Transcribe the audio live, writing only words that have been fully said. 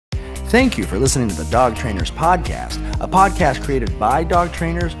Thank you for listening to the Dog Trainers Podcast, a podcast created by dog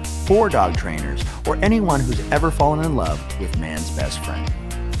trainers for dog trainers, or anyone who's ever fallen in love with man's best friend.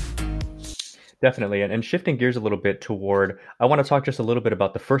 Definitely. And shifting gears a little bit toward, I want to talk just a little bit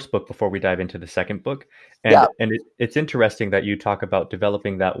about the first book before we dive into the second book. And it's interesting that you talk about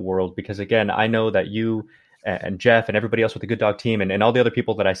developing that world, because again, I know that you and Jeff and everybody else with the Good Dog team and all the other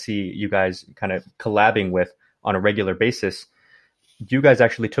people that I see you guys kind of collabing with on a regular basis, you guys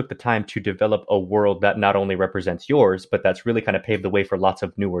actually took the time to develop a world that not only represents yours, but that's really kind of paved the way for lots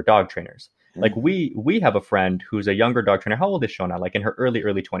of newer dog trainers. Mm-hmm. Like we have a friend who's a younger dog trainer. How old is Shona? Like in her early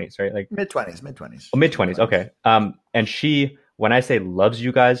 20s, right? Like mid-20s. Oh, mid-20s. Okay. And she, when I say loves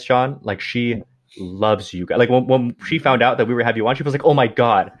you guys, Sean, like she loves you guys. Like when she found out that we were having you on, she was like, "Oh my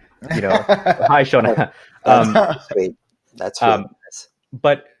God, you know, hi Shona." That's sweet. That's sweet.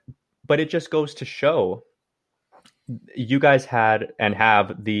 But it just goes to show you guys had and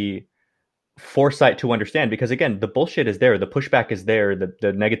have the foresight to understand, because again, the bullshit is there, the pushback is there, the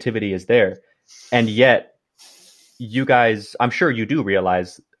negativity is there, and yet you guys, I'm sure you do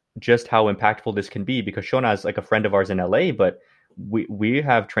realize just how impactful this can be, because Shona is like a friend of ours in LA, but we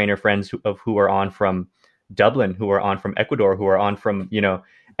have trainer friends who are on from Dublin, who are on from Ecuador, who are on from, you know,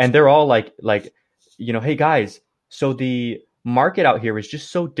 and they're all like, you know, hey guys, so the market out here is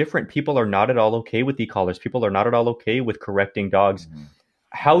just so different. People are not at all okay with e-collars. People are not at all okay with correcting dogs. Mm-hmm.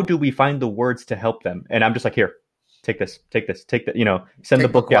 How do we find the words to help them? And I'm just like, here, take this, you know, send the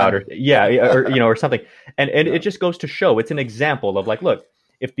book out, or you know, or something. And it just goes to show, it's an example of like, look,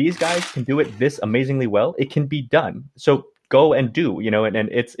 if these guys can do it this amazingly well, it can be done. So go and do, you know, and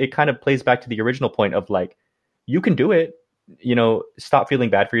it kind of plays back to the original point of like, you can do it, you know, stop feeling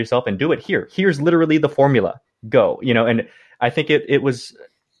bad for yourself and do it here. Here's literally the formula. Go, you know, and I think it was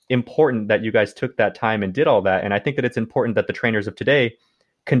important that you guys took that time and did all that. And I think that it's important that the trainers of today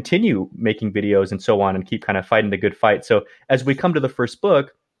continue making videos and so on and keep kind of fighting the good fight. So as we come to the first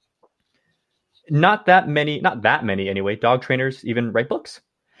book, not that many anyway, dog trainers even write books.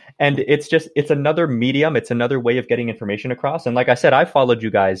 And it's another medium. It's another way of getting information across. And like I said, I followed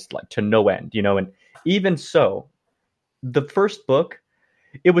you guys like to no end, you know, and even so, the first book,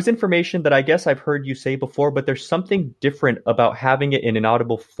 it was information that I guess I've heard you say before, but there's something different about having it in an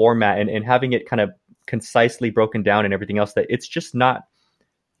audible format and having it kind of concisely broken down and everything else, that it's just not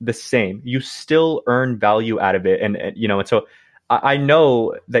the same. You still earn value out of it. And you know, and so I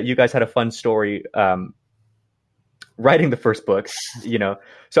know that you guys had a fun story writing the first book, you know,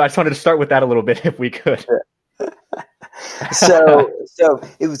 so I just wanted to start with that a little bit if we could. So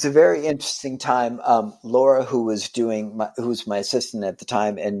it was a very interesting time. Laura, who was my assistant at the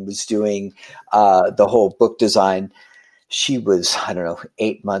time and was doing the whole book design, she was, I don't know,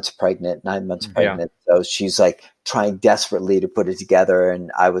 9 months pregnant. Yeah. So she's like trying desperately to put it together,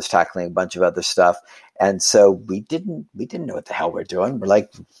 and I was tackling a bunch of other stuff. And so we didn't know what the hell we're doing. We're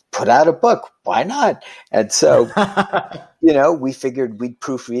like, put out a book. Why not? And so, you know, we figured we'd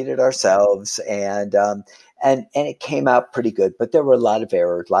proofread it ourselves, and it came out pretty good, but there were a lot of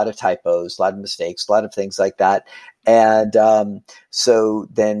errors, a lot of typos, a lot of mistakes, a lot of things like that. And so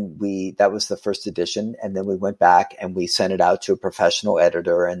then that was the first edition. And then we went back and we sent it out to a professional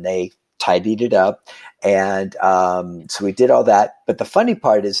editor, and they tidied it up. And so we did all that. But the funny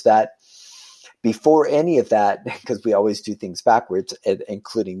part is that before any of that, because we always do things backwards,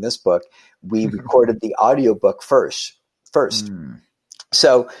 including this book, we recorded the audiobook first.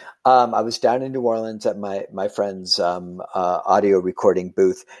 So I was down in New Orleans at my friend's audio recording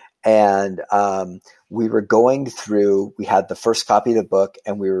booth, and we were going through. We had the first copy of the book,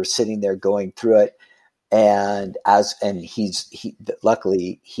 and we were sitting there going through it. And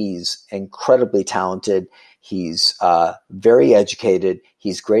luckily he's incredibly talented. He's very educated.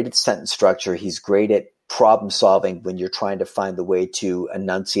 He's great at sentence structure. He's great at problem solving when you're trying to find the way to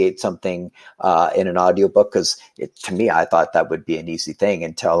enunciate something in an audiobook, because to me, I thought that would be an easy thing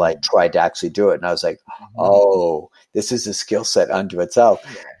until I tried to actually do it. And I was like, oh, this is a skill set unto itself.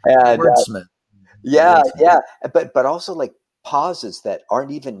 And wordsmith. Yeah. But also like pauses that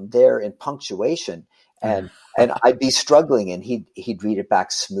aren't even there in punctuation. And I'd be struggling, and he'd read it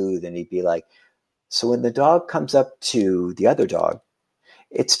back smooth, and he'd be like, so when the dog comes up to the other dog,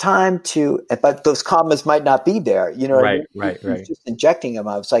 it's time to, but those commas might not be there, you know. Right. He's just injecting them.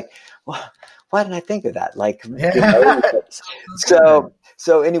 I was like, well, why didn't I think of that? Like, you know,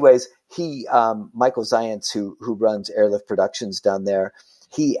 so anyways, Michael Zients, who runs Airlift Productions down there,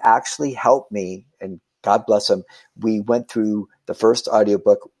 he actually helped me, and God bless him. We went through the first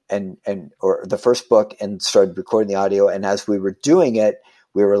audiobook or the first book and started recording the audio. And as we were doing it,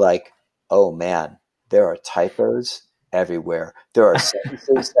 we were like, oh man, there are typos everywhere. There are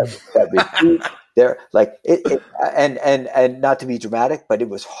sentences that repeat. There, like and not to be dramatic, but it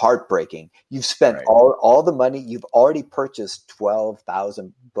was heartbreaking. You've spent all the money. You've already purchased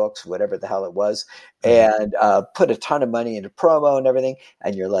 12,000 books, whatever the hell it was, and put a ton of money into promo and everything.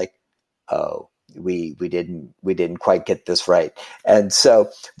 And you're like, oh, we didn't quite get this right. And so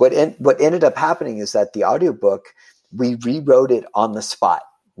what ended up happening is that the audiobook, we rewrote it on the spot.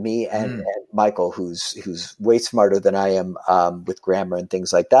 Me and Michael, who's way smarter than I am with grammar and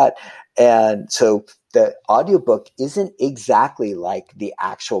things like that. And so the audiobook isn't exactly like the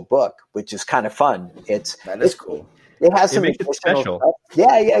actual book, which is kind of fun. It's cool. It has some makes it special. stuff.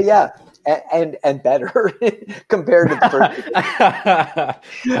 Yeah. And better compared to the first.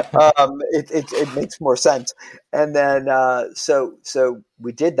 It makes more sense. And then so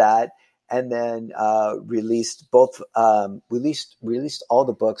we did that. And then released all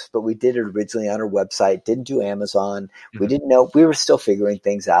the books, but we did it originally on our website. Didn't do Amazon. We didn't know. We were still figuring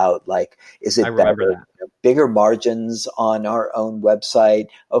things out. Like, is it better, bigger margins on our own website?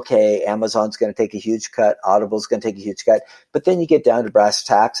 Okay, Amazon's going to take a huge cut. Audible's going to take a huge cut. But then you get down to brass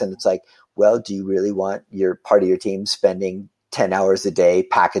tacks, and it's like, well, do you really want your part of your team spending 10 hours a day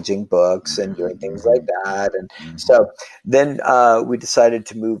packaging books and doing things like that? And so then we decided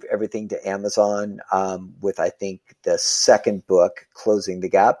to move everything to Amazon with, I think, the second book, Closing the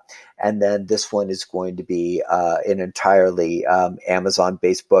Gap. And then this one is going to be an entirely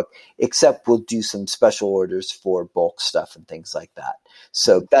Amazon-based book, except we'll do some special orders for bulk stuff and things like that.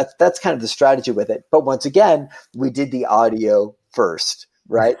 So that's kind of the strategy with it. But once again, we did the audio first,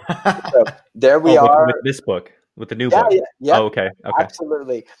 right? So there we are. With this book. With the new book. Yeah. Oh, okay.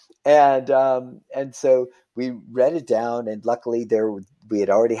 Absolutely. And so we read it down, and luckily we had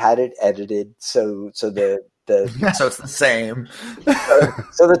already had it edited. So the so it's the same.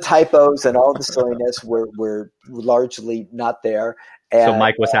 so the typos and all the silliness were largely not there. And, so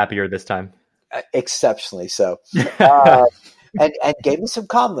Mike was happier this time. Exceptionally so. And gave me some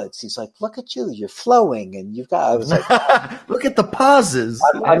compliments. He's like, "Look at you, you're flowing, and you've got." I was like, "Look at the pauses."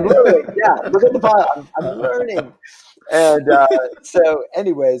 I'm learning. Yeah, look at the pause. I'm learning. And so,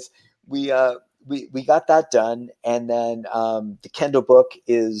 anyways, we got that done, and then the Kindle book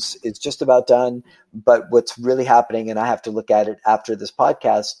is just about done. But what's really happening, and I have to look at it after this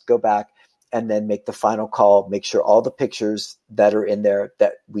podcast, go back and then make the final call, make sure all the pictures that are in there,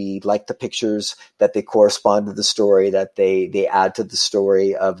 that we like the pictures, that they correspond to the story, that they add to the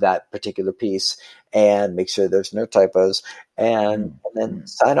story of that particular piece, and make sure there's no typos, and then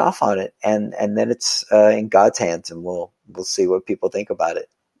sign off on it. And then it's in God's hands, and we'll see what people think about it.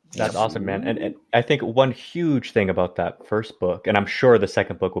 That's awesome, man. And I think one huge thing about that first book, and I'm sure the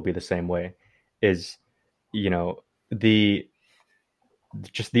second book will be the same way, is,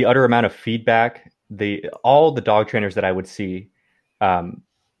 just the utter amount of feedback, all the dog trainers that I would see,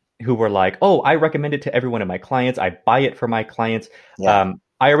 who were like, "Oh, I recommend it to every one of my clients. I buy it for my clients." Yeah.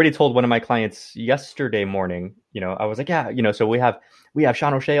 I already told one of my clients yesterday morning, I was like, "Yeah, so we have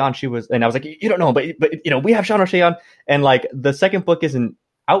Sean O'Shea on." And I was like, "You don't know, but we have Sean O'Shea on." And like, the second book isn't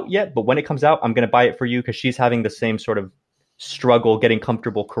out yet, but when it comes out, I'm going to buy it for you, because she's having the same sort of struggle getting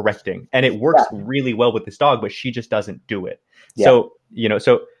comfortable correcting, and it works really well with this dog, but she just doesn't do it. Yeah. So,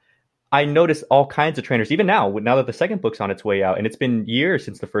 so I notice all kinds of trainers, even now that the second book's on its way out, and it's been years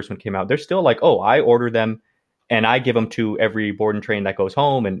since the first one came out, they're still like, "Oh, I order them and I give them to every board and train that goes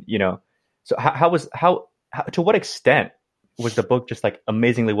home." And, so how to what extent was the book just like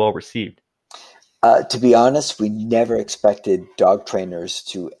amazingly well received? To be honest, we never expected dog trainers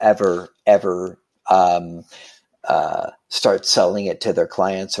to ever start selling it to their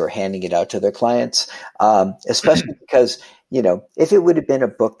clients or handing it out to their clients, especially because, if it would have been a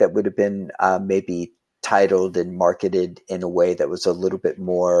book that would have been maybe titled and marketed in a way that was a little bit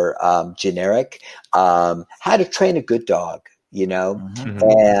more generic, How to Train a Good Dog,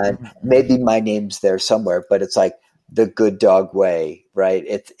 and maybe my name's there somewhere, but it's like the Good Dog Way, right?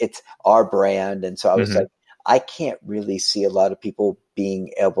 It's our brand. And so I was like, I can't really see a lot of people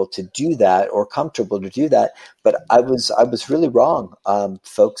being able to do that or comfortable to do that. But I was really wrong.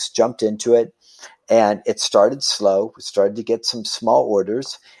 Folks jumped into it, and it started slow. We started to get some small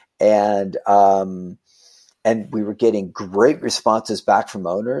orders, and we were getting great responses back from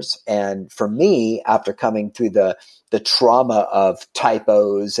owners. And for me, after coming through the trauma of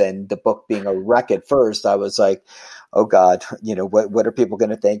typos and the book being a wreck at first, I was like, oh God, what are people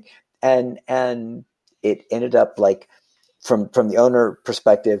going to think? And it ended up like, from the owner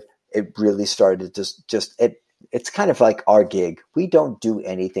perspective, it really started it's kind of like our gig. We don't do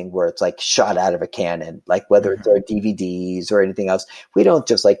anything where it's like shot out of a cannon, like whether it's our DVDs or anything else. We don't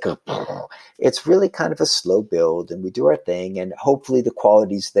just like go, it's really kind of a slow build, and we do our thing, and hopefully the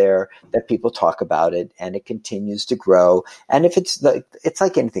quality's there that people talk about it and it continues to grow. And if it's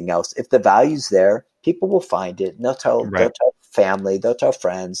like anything else, if the value's there, people will find it and they'll tell family, they'll tell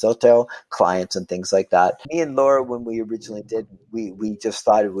friends, they'll tell clients and things like that. Me and Laura, when we originally did, we just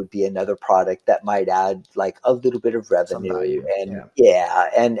thought it would be another product that might add like a little bit of revenue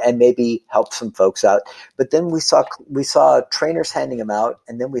and maybe help some folks out. But then we saw trainers handing them out,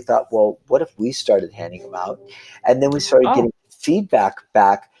 and then we thought, well, what if we started handing them out? And then we started getting feedback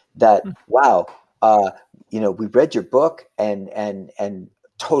back that, wow, we read your book and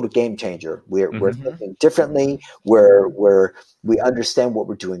total game changer. We're thinking differently. We understand what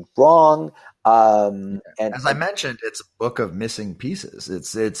we're doing wrong. And as I mentioned, it's a book of missing pieces.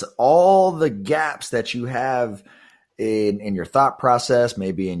 It's all the gaps that you have in your thought process,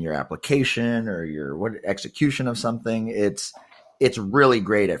 maybe in your application or your execution of something. It's really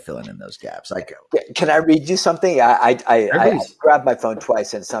great at filling in those gaps. Can I read you something? I grabbed my phone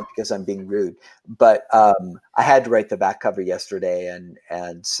twice, and it's not because I'm being rude, but I had to write the back cover yesterday,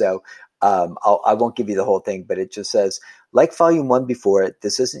 and so I won't give you the whole thing, but it just says, like volume 1 before it,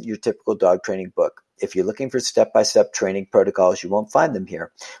 this isn't your typical dog training book. If you're looking for step-by-step training protocols, you won't find them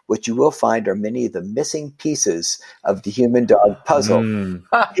here. What you will find are many of the missing pieces of the human-dog puzzle.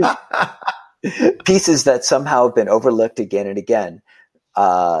 Pieces that somehow have been overlooked again and again.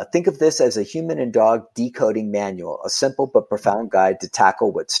 Think of this as a human and dog decoding manual, a simple but profound guide to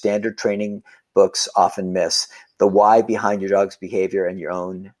tackle what standard training books often miss: the why behind your dog's behavior and your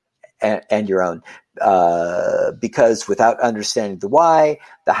own. Because without understanding the why,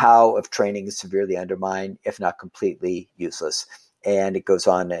 the how of training is severely undermined, if not completely useless. And it goes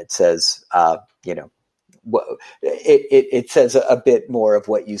on. It says, it says a bit more of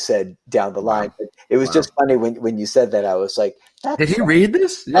what you said down the line. But it was just funny when you said that. I was like, did he read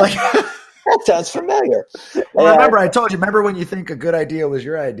this? That sounds familiar. Well, remember, I told you, remember when you think a good idea was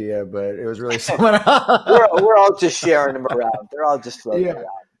your idea, but it was really someone else. We're all just sharing them around. They're all just floating around.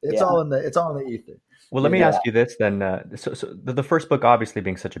 It's all in the ether. Well, let me ask you this then. So the first book obviously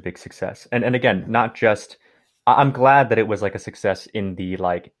being such a big success, and again, not just. I'm glad that it was like a success in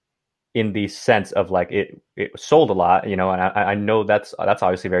the sense of like it sold a lot, and I know that's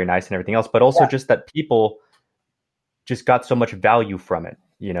obviously very nice and everything else, but also just that people just got so much value from it,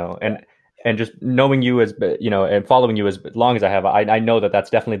 and just knowing you as, and following you as long as I have, I know that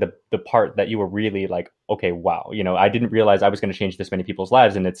that's definitely the part that you were really like, okay, wow, I didn't realize I was going to change this many people's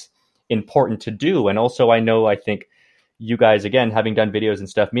lives, and it's important to do. And also I think you guys, again, having done videos and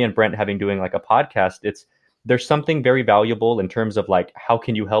stuff, me and Brent doing like a podcast, there's something very valuable in terms of like, how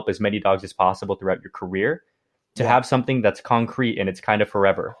can you help as many dogs as possible throughout your career to have something that's concrete and it's kind of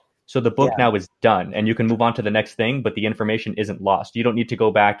forever. So the book now is done and you can move on to the next thing, but the information isn't lost. You don't need to go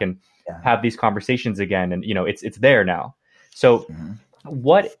back and have these conversations again. And, it's there now. So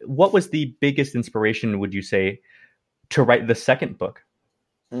what was the biggest inspiration, would you say, to write the second book?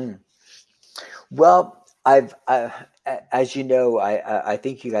 Well, as you know, I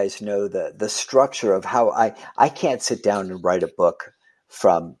think you guys know the structure of how I can't sit down and write a book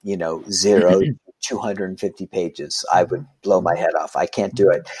from, 0 to 250 pages. I would blow my head off. I can't do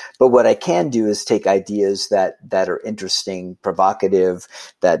it. But what I can do is take ideas that are interesting, provocative,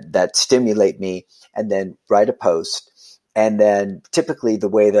 that stimulate me, and then write a post. And then typically the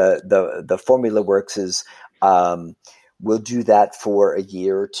way the formula works is we'll do that for a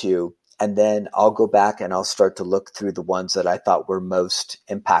year or two. And then I'll go back and I'll start to look through the ones that I thought were most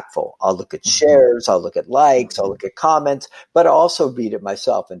impactful. I'll look at shares, I'll look at likes, I'll look at comments, but I'll also read it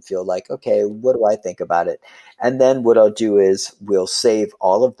myself and feel like, okay, what do I think about it? And then what I'll do is we'll save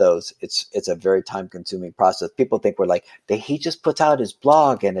all of those. It's a very time consuming process. People think we're like, he just puts out his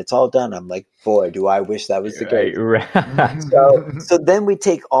blog and it's all done. I'm like, boy, do I wish that was the case. Right. So then we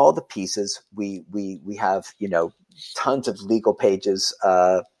take all the pieces. We have, tons of legal pages,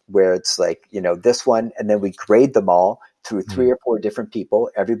 where it's like, this one, and then we grade them all through 3 or 4 different people.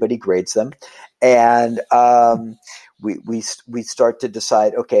 Everybody grades them. And we start to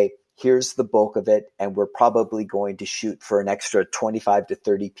decide, okay, here's the bulk of it. And we're probably going to shoot for an extra 25 to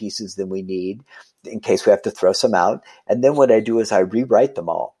 30 pieces than we need in case we have to throw some out. And then what I do is I rewrite them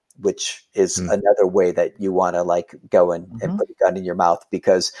all, which is another way that you want to like go and put a gun in your mouth,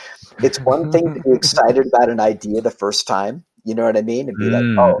 because it's one thing to be excited about an idea the first time. You know what I mean? And be like,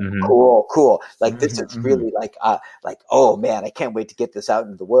 oh, cool. Like this is really like, oh man, I can't wait to get this out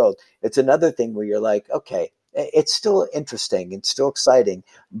into the world. It's another thing where you're like, okay, it's still interesting. It's still exciting,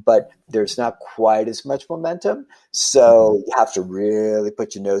 but there's not quite as much momentum. So you have to really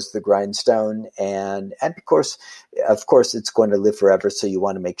put your nose to the grindstone. And of course, it's going to live forever. So you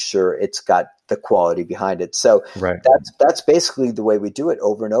want to make sure it's got the quality behind it. So that's basically the way we do it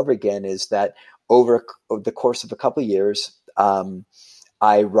over and over again, is that over the course of a couple of years,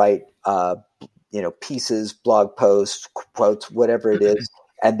 I write, pieces, blog posts, quotes, whatever it is.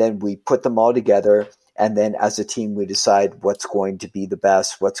 And then we put them all together. And then as a team, we decide what's going to be the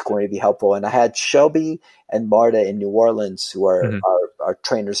best, what's going to be helpful. And I had Shelby and Marta in New Orleans, who are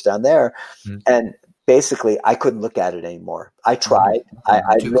trainers down there. And basically, I couldn't look at it anymore. I tried. I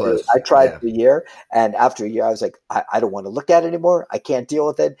tried for a year. And after a year, I was like, I don't want to look at it anymore. I can't deal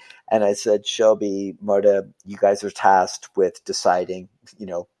with it. And I said, Shelby, Marta, you guys are tasked with deciding,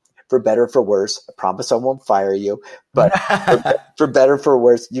 for better or for worse. I promise I won't fire you, but for better or for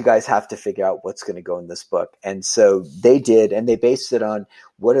worse, you guys have to figure out what's going to go in this book. And so they did, and they based it on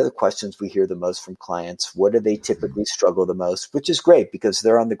what are the questions we hear the most from clients? What do they typically struggle the most? Which is great because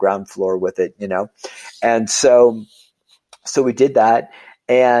they're on the ground floor with it, And so we did that.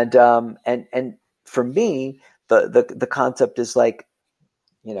 And for me, the concept is like,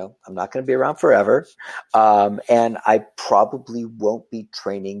 I'm not going to be around forever. And I probably won't be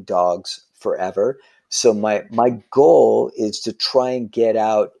training dogs forever. So my goal is to try and get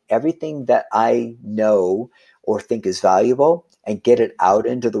out everything that I know or think is valuable and get it out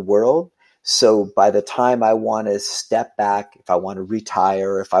into the world. So by the time I want to step back, if I want to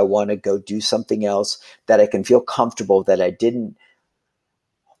retire, if I want to go do something else, that I can feel comfortable that I didn't,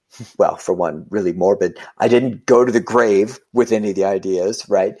 well, for one, really morbid, I didn't go to the grave with any of the ideas,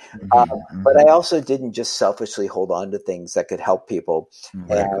 right? But I also didn't just selfishly hold on to things that could help people.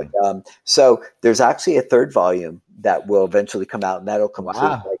 Exactly. And so there's actually a third volume that will eventually come out, and that'll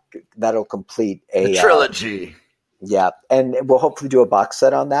complete a trilogy. And we'll hopefully do a box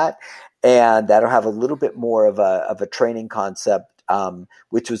set on that, and that'll have a little bit more of a training concept.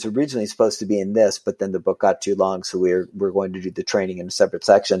 Which was originally supposed to be in this, but then the book got too long, so we're going to do the training in a separate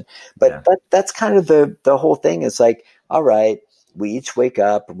section. But that's kind of the whole thing. Is like, all right, we each wake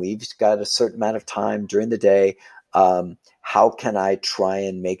up and we've got a certain amount of time during the day. How can I try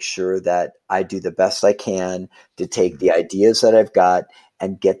and make sure that I do the best I can to take the ideas that I've got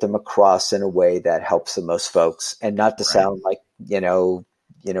and get them across in a way that helps the most folks, and not to sound like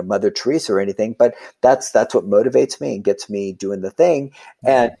Mother Teresa or anything, but that's what motivates me and gets me doing the thing.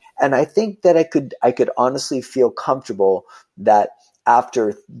 And I think that I could honestly feel comfortable that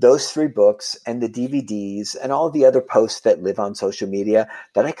after those 3 books and the DVDs and all the other posts that live on social media,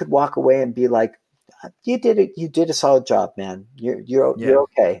 that I could walk away and be like, you did it. You did a solid job, man. You're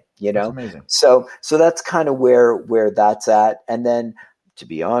okay. That's amazing. So that's kind of where that's at. And then, to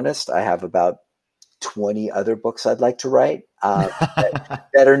be honest, I have about 20 other books I'd like to write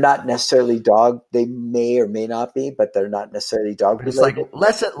that are not necessarily dog. They may or may not be, but they're not necessarily dog related.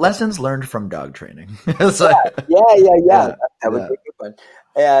 It's like lessons learned from dog training. That would be a good one.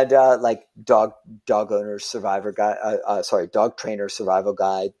 And like dog owner survivor guide, dog trainer survival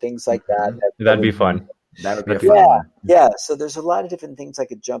guide, things like that. That'd be fun. That would be a fun one. Yeah. So there's a lot of different things I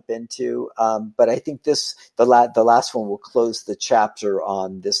could jump into. But I think the last one will close the chapter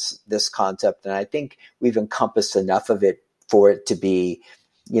on this concept. And I think we've encompassed enough of it for it to be,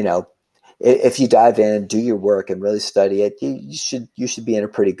 if you dive in, do your work and really study it, you should be in a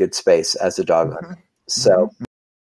pretty good space as a dog owner. So